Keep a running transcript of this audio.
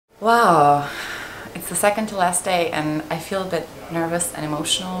Wow, it's the second to last day and I feel a bit nervous and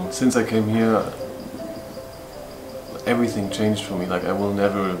emotional. Since I came here, everything changed for me. Like, I will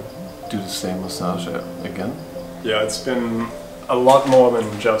never do the same massage again. Yeah, it's been a lot more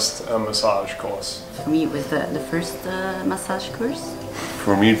than just a massage course. For me, it was the first massage course.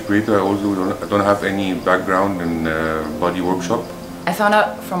 For me, it's great. I also don't have any background in body workshop. I found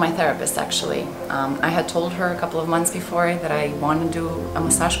out from my therapist actually. I had told her a couple of months before that I want to do a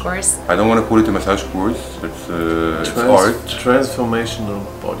massage course. I don't want to call it a massage course. It's art. Transformational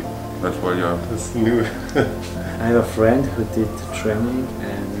body. That's why, yeah. That's new. I have a friend who did training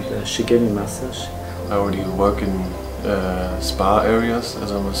and she gave me massage. I already work in spa areas as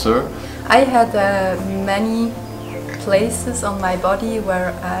a masseur. I had many places on my body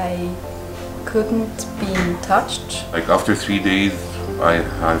where I couldn't be touched. Like after 3 days,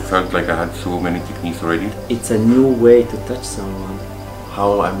 I felt like I had so many techniques already. It's a new way to touch someone.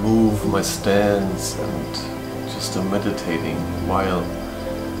 How I move, my stance, and just meditating while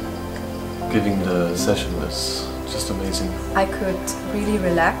giving the session is just amazing. I could really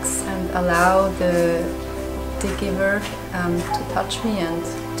relax and allow the giver to touch me and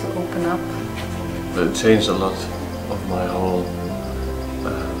to open up. It changed a lot of my whole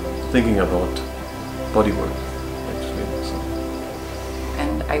thinking about bodywork, actually. So.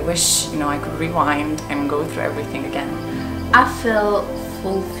 And I wish, I could rewind and go through everything again. I feel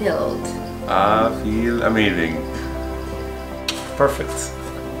fulfilled. I feel amazing. Perfect.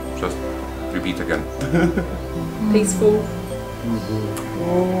 Just repeat again. Peaceful.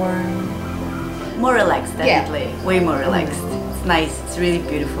 More relaxed, definitely. Yeah. Way more relaxed. It's nice. It's really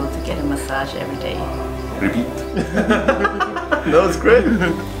beautiful to get a massage every day. Repeat. No, it's great.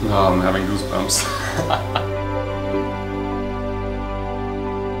 I'm having goosebumps.